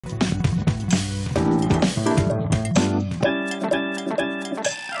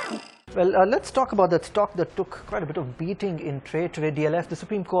Well, let's talk about that stock that took quite a bit of beating in trade today. DLF, the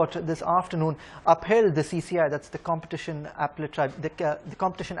Supreme Court this afternoon upheld the CCI, that's the Competition Appellate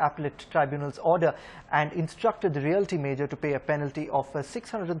Tribunal's order, and instructed the realty major to pay a penalty of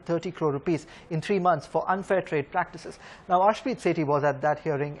 630 crore rupees in 3 months for unfair trade practices. Now, Ashpreet Sethi was at that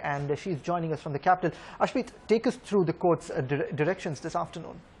hearing, and she's joining us from the capital. Ashpreet, take us through the court's directions this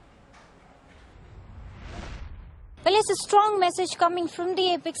afternoon. Well, it's a strong message coming from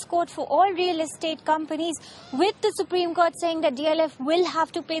the Apex Court for all real estate companies, with the Supreme Court saying that DLF will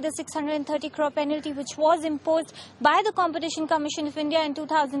have to pay the 630 crore penalty which was imposed by the Competition Commission of India in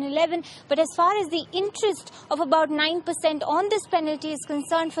 2011. But as far as the interest of about 9% on this penalty is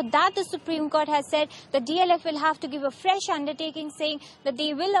concerned, for that the Supreme Court has said that DLF will have to give a fresh undertaking saying that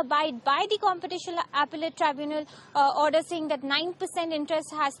they will abide by the Competition Appellate Tribunal order saying that 9%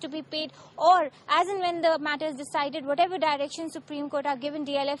 interest has to be paid, or as and when the matter is decided, whatever direction Supreme Court are given,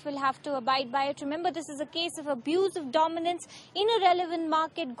 DLF will have to abide by it. Remember, this is a case of abuse of dominance in a relevant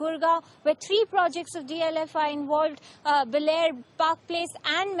market, Gurgaon, where 3 projects of DLF are involved, Belair, Park Place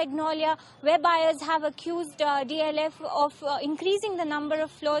and Magnolia, where buyers have accused DLF of increasing the number of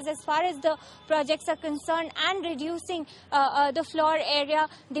floors as far as the projects are concerned and reducing the floor area.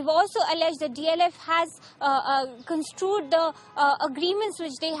 They've also alleged that DLF has construed the agreements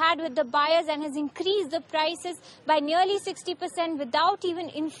which they had with the buyers and has increased the prices by nearly 60% without even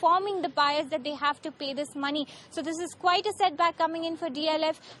informing the buyers that they have to pay this money. So this is quite a setback coming in for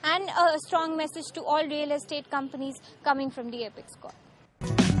DLF and a strong message to all real estate companies coming from the Apex Court.